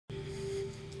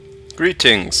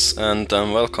Greetings and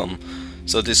welcome.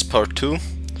 So this is part 2.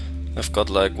 I've got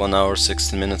like 1 hour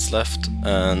 16 minutes left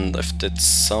and I've did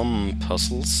some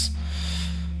puzzles.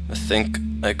 I think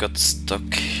I got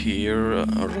stuck here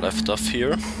or left off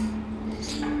here.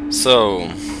 So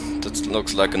that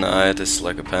looks like an eye, this is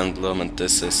like a pendulum, and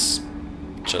this is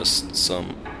just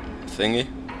some thingy.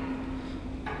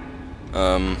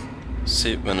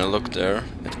 See, when I look there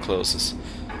it closes.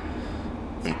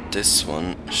 And this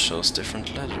one shows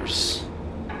different letters.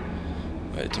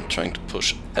 Wait, I'm trying to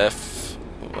push F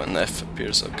when F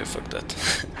appears. Okay, fuck that.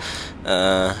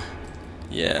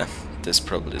 Yeah, this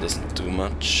probably doesn't do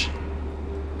much.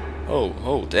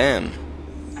 Oh, damn.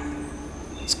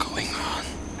 What's going on?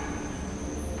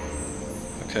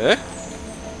 Okay.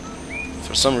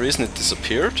 For some reason it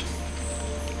disappeared.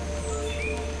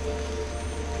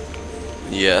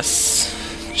 Yes,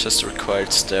 just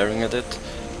required staring at it.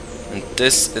 And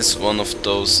this is one of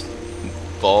those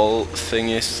ball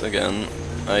thingies again.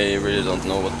 I really don't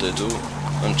know what they do.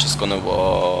 I'm just gonna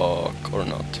walk or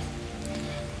not.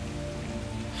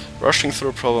 Rushing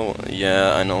through a problem,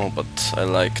 yeah, I know, but I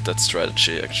like that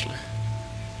strategy actually.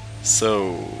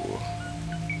 So,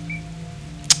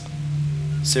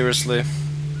 seriously,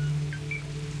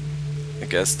 I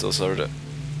guess those are the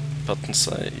buttons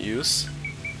I use.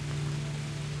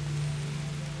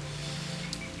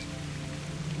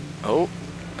 Oh,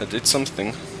 I did something.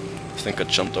 I think I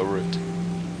jumped over it.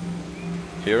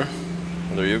 Here,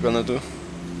 what are you gonna do?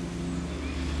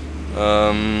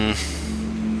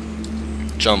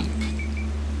 Jump.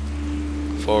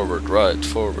 Forward, right,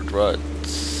 forward, right.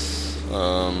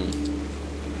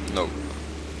 No.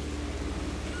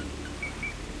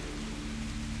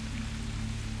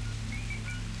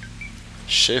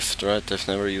 Shift, right? I've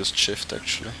never used shift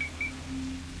actually.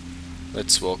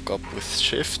 Let's walk up with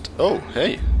shift. Oh,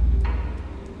 hey!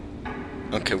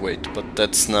 Okay, wait, but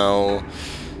that's now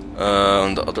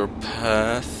on the other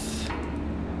path.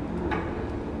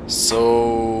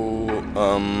 So,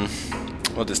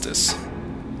 what is this?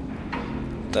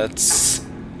 That's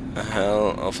a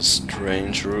hell of a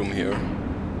strange room here.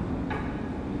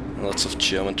 Lots of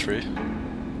geometry.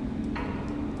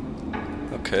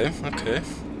 Okay.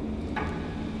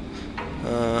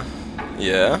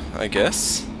 Yeah, I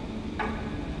guess.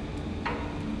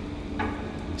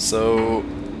 So,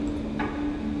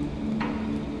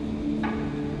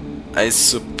 I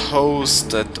suppose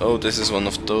that, oh, this is one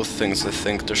of those things. I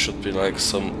think there should be like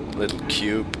some little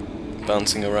cube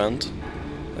bouncing around.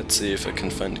 Let's see if I can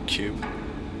find a cube.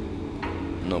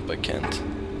 Nope, I can't.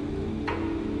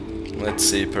 Let's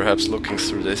see, perhaps looking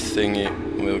through this thingy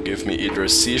will give me either a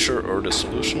seizure or the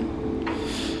solution.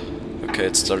 Okay,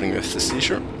 it's starting with the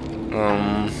seizure.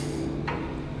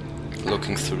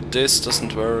 Looking through this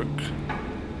doesn't work.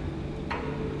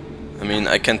 I mean,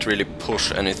 I can't really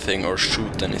push anything or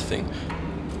shoot anything.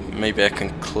 Maybe I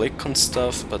can click on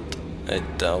stuff, but I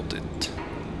doubt it.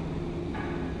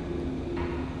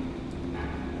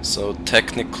 So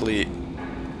technically,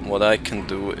 what I can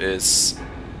do is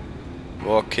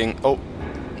walking. Oh,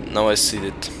 now I see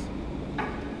it.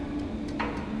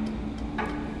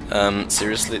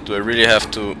 Seriously, do I really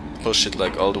have to push it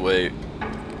like all the way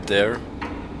there?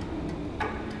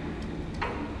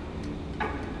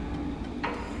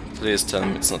 Please tell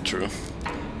me it's not true.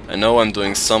 I know I'm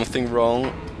doing something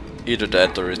wrong, either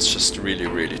that or it's just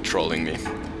really trolling me.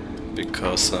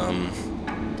 Because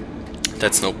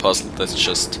that's no puzzle, that's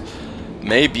just...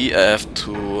 Maybe I have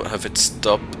to have it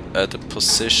stop at a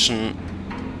position...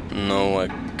 No, I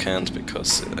can't,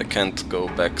 because I can't go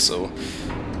back, so...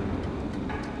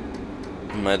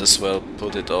 Might as well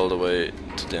put it all the way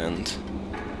to the end.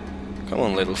 Come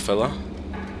on, little fella.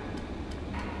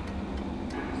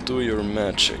 Do your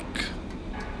magic.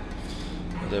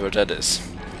 Whatever that is.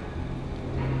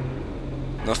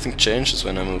 Nothing changes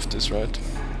when I move this, right?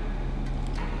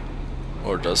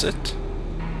 Or does it?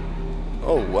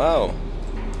 Oh wow!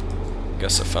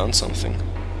 Guess I found something.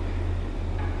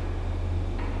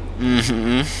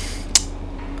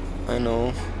 I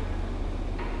know.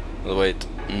 But wait,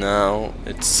 now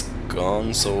it's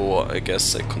gone, so I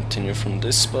guess I continue from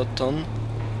this spot on.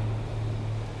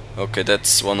 Okay,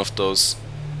 that's one of those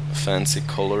fancy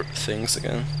color things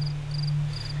again.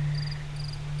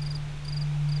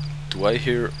 Do I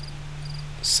hear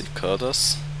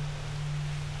cicadas?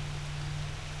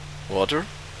 Water?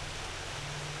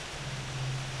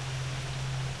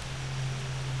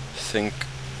 Think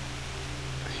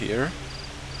here?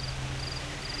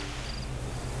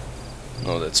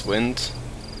 No, that's wind.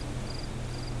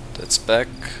 That's back.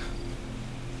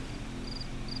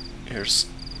 Here's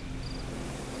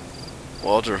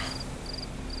water.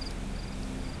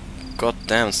 God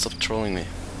damn, stop trolling me.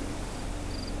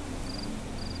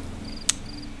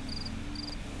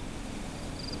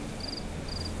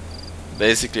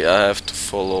 basically I have to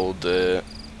follow the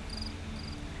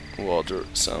water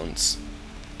sounds,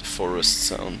 the forest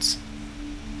sounds.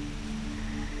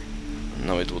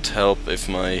 Now it would help if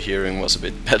my hearing was a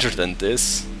bit better than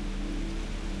this.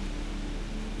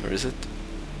 Where is it?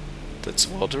 That's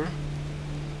water.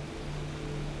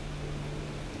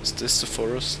 Is this the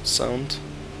forest sound?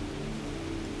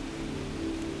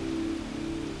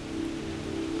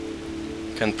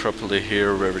 Can't properly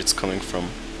hear where it's coming from.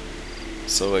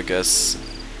 So I guess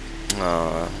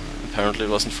apparently it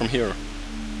wasn't from here.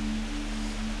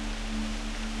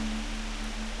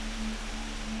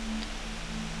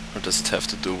 Or does it have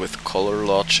to do with color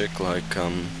logic, like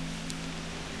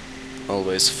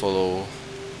always follow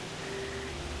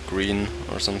green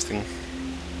or something?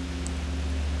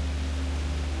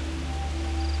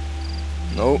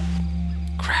 No.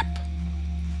 Crap.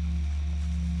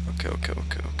 Okay.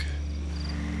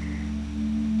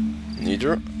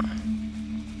 Neither.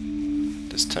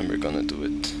 This time we're gonna do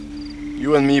it.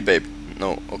 You and me, babe.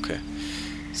 No, okay.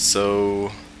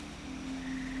 So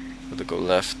gotta go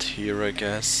left here, I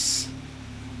guess.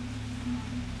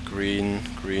 Green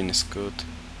is good.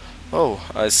 Oh,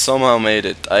 I somehow made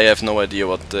it. I have no idea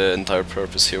what the entire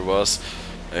purpose here was.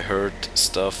 I heard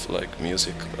stuff like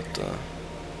music, but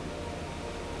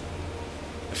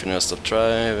if you never stop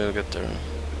trying, we'll get there.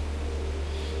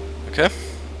 Okay.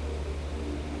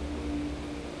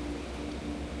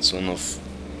 It's one of...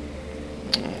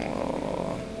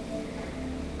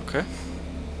 okay.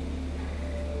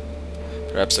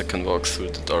 Perhaps I can walk through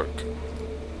the dark.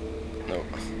 No.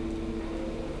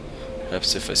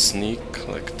 Perhaps if I sneak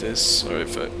like this, or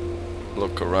if I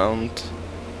look around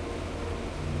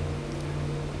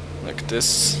like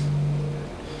this,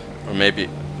 or maybe...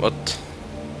 what?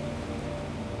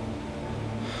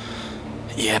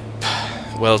 Yep.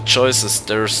 Well, choices.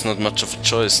 There's not much of a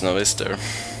choice now, is there?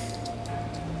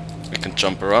 I can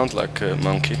jump around like a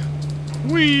monkey.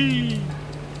 Whee!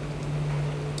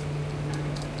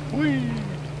 Whee!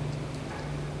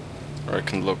 Or I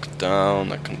can look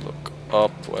down, I can look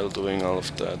up while doing all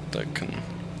of that. I can...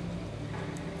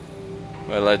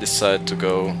 well, I decide to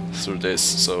go through this,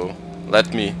 so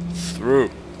let me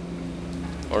through.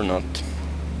 Or not.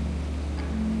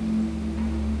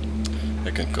 I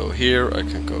can go here, I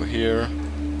can go here,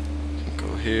 I can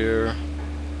go here.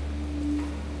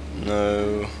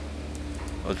 No.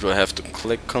 Or do I have to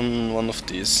click on one of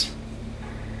these?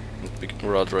 Would be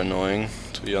rather annoying,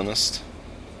 to be honest.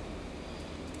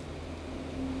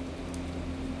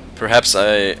 Perhaps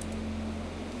I...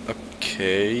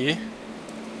 okay.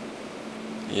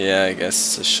 Yeah, I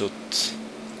guess I should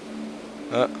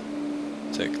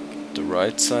take the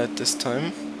right side this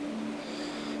time.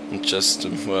 And just,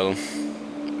 well...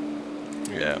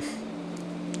 yeah.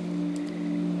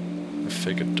 I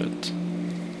figured that.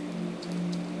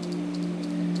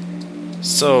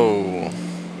 So...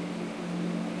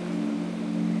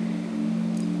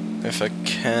 if I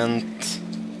can't...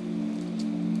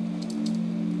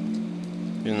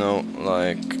 you know,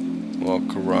 like...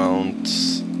 walk around,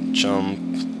 jump,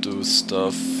 do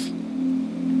stuff...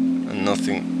 and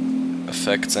nothing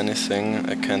affects anything,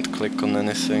 I can't click on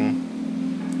anything.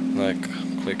 Like,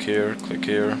 click here, click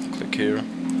here, click here,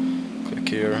 click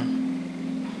here,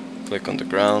 click on the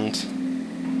ground,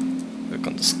 click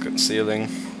on the ceiling,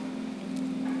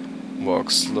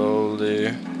 walk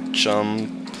slowly,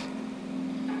 jump,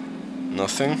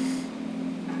 nothing,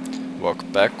 walk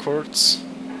backwards,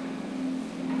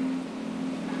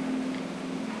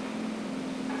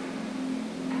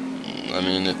 I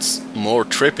mean, it's more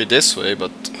trippy this way,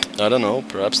 but I don't know,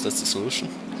 perhaps that's the solution.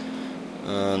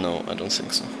 No, I don't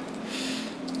think so.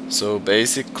 So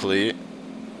basically,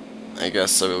 I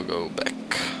guess I will go back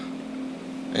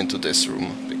into this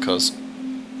room, because,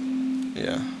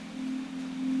 yeah.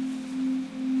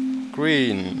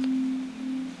 Green.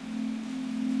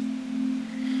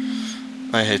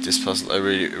 I hate this puzzle, I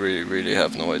really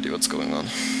have no idea what's going on.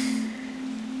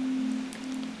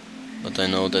 But I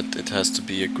know that it has to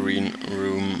be a green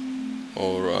room,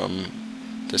 or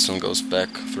this one goes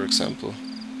back, for example.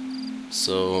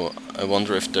 So I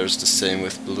wonder if there's the same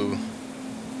with blue.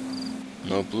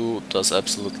 No, blue does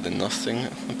absolutely nothing,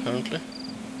 apparently.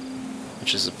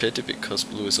 Which is a pity, because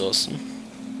blue is awesome.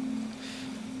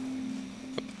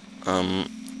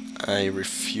 I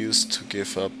refuse to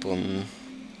give up on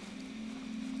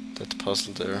that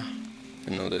puzzle there.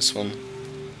 You know, this one.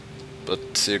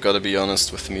 But you gotta be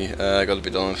honest with me. I gotta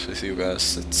be honest with you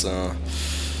guys. It's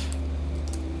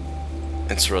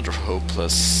rather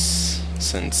hopeless,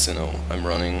 since, you know, I'm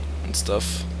running and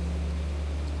stuff,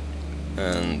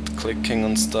 and clicking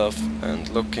on stuff, and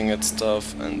looking at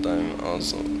stuff, and I'm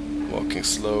also walking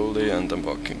slowly and I'm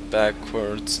walking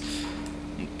backwards.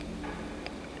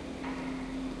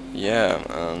 Yeah,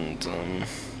 and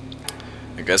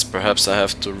I guess perhaps I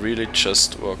have to really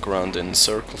just walk around in a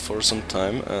circle for some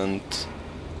time, and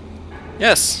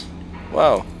yes,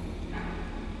 wow.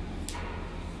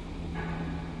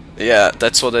 Yeah,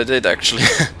 that's what I did actually.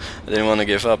 I didn't want to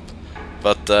give up,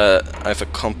 but I've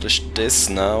accomplished this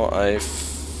now. I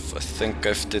think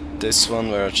I've did this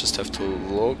one where I just have to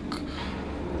look,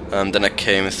 and then I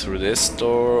came through this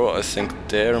door. I think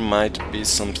there might be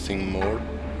something more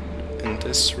in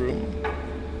this room.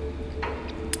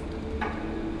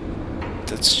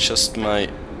 That's just my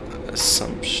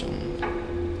assumption,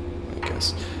 I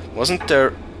guess. Wasn't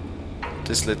there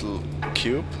this little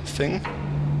cube thing?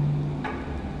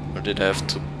 Or did I have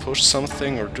to push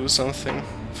something or do something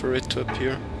for it to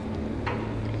appear?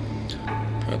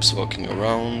 Perhaps walking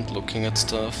around, looking at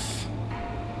stuff.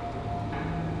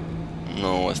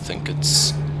 No, I think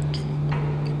it's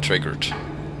triggered.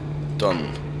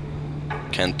 Done.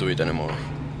 Can't do it anymore.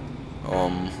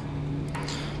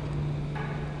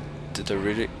 Did I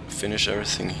really finish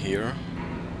everything here?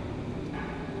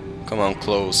 Come on,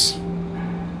 close.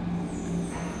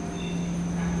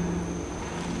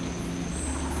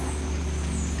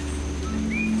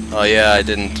 Oh yeah, I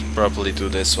didn't properly do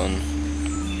this one.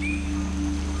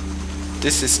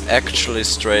 This is actually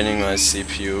straining my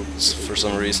CPU. For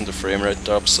some reason the frame rate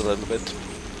drops a little bit.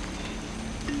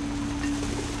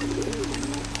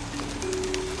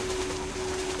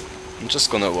 I'm just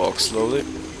gonna walk slowly.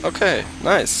 Okay,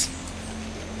 nice.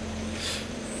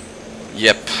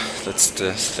 Yep, that's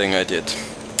the thing I did.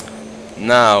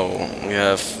 Now we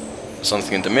have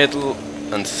something in the middle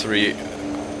and 3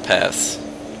 paths,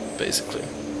 basically.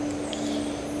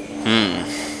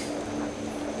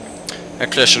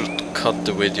 Actually I should cut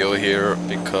the video here,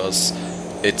 because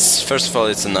it's, first of all,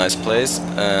 it's a nice place,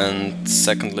 and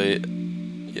secondly,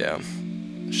 yeah,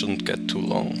 shouldn't get too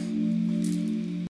long.